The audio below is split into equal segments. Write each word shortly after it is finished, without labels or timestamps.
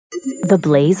The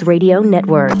Blaze Radio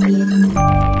Network.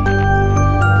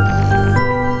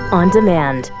 On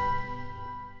demand.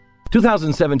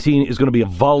 2017 is going to be a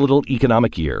volatile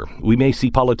economic year. We may see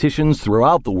politicians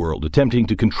throughout the world attempting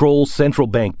to control central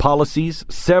bank policies.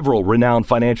 Several renowned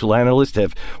financial analysts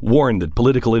have warned that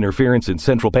political interference in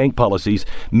central bank policies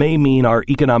may mean our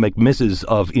economic misses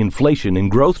of inflation and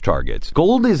growth targets.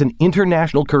 Gold is an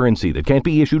international currency that can't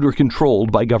be issued or controlled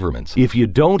by governments. If you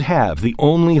don't have the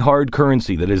only hard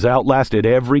currency that has outlasted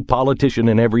every politician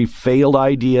and every failed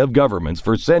idea of governments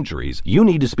for centuries, you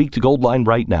need to speak to Goldline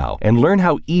right now and learn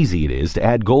how easy it is to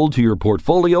add gold to your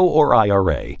portfolio or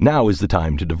IRA. Now is the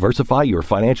time to diversify your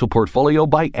financial portfolio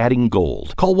by adding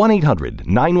gold. Call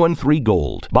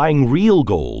 1-800-913-GOLD. Buying real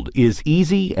gold is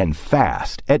easy and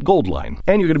fast at Goldline.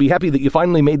 And you're going to be happy that you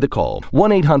finally made the call.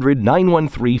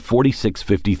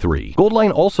 1-800-913-4653.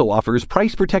 Goldline also offers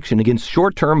price protection against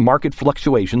short-term market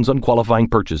fluctuations on qualifying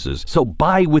purchases. So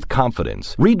buy with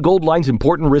confidence. Read Goldline's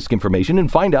important risk information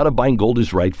and find out if buying gold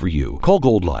is right for you. Call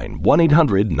Goldline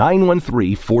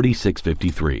 1-800-913-4653.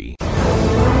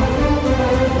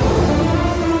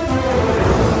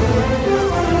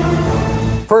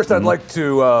 First, I'd like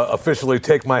to officially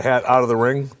take my hat out of the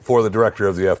ring for the director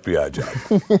of the FBI job.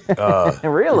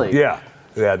 Really? Yeah.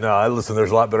 Yeah, no, listen,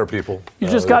 there's a lot better people. You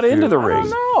just got into the ring.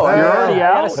 No, you're already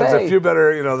out. There's a few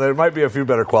better, there might be a few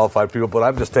better qualified people, but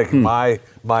I'm just taking my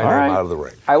name out of the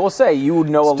ring. I will say, you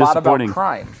know a lot about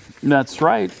crime. That's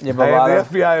right. The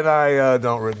FBI and I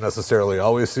don't necessarily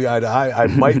always see eye to eye. I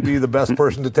might be the best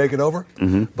person to take it over,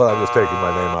 but I'm just taking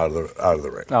my name out of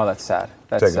the ring. Oh, that's sad.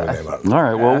 That's taking sad. my name out of the ring. All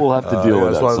right, well, we'll have to deal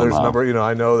with that somehow. There's a number,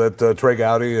 I know that Trey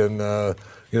Gowdy and,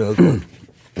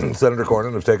 Senator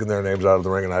Cornyn have taken their names out of the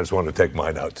ring, and I just wanted to take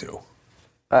mine out, too.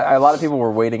 A lot of people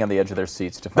were waiting on the edge of their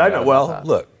seats to find out. Well,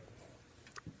 look,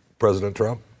 President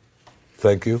Trump,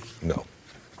 thank you. No.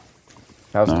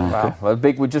 That was, wow. Well,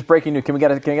 big. Just breaking news. Can we get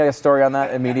a story on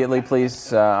that immediately,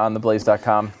 please, on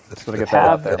theblaze.com? Just want to get that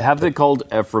out there. Have they called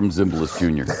Ephraim Zimbalist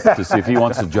Jr. to see if he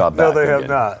wants the job back? No, they have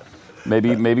not.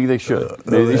 Maybe they should.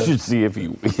 Maybe they should see if he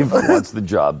wants the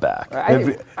job back.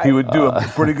 He would do a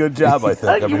pretty good job, I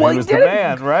think. He was the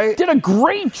man, right? Did a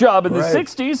great job in the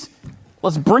 60s.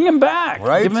 Let's bring him back.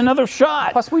 Right? Give him another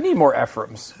shot. Plus, we need more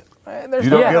Ephraims. You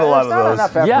don't get a lot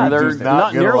of those. Yeah, they're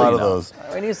not nearly a lot of those.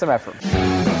 We need some Ephraims.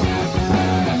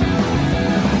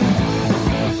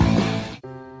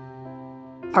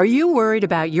 Are you worried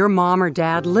about your mom or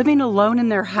dad living alone in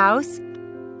their house?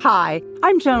 Hi,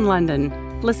 I'm Joan London.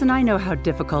 Listen, I know how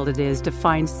difficult it is to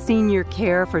find senior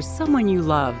care for someone you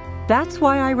love. That's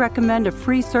why I recommend a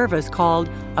free service called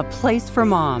A Place for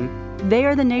Mom. They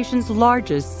are the nation's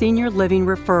largest senior living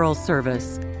referral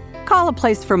service. Call A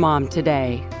Place for Mom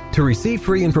today. To receive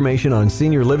free information on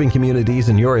senior living communities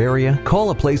in your area,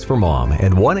 call A Place for Mom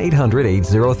at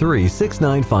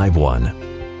 1-800-803-6951.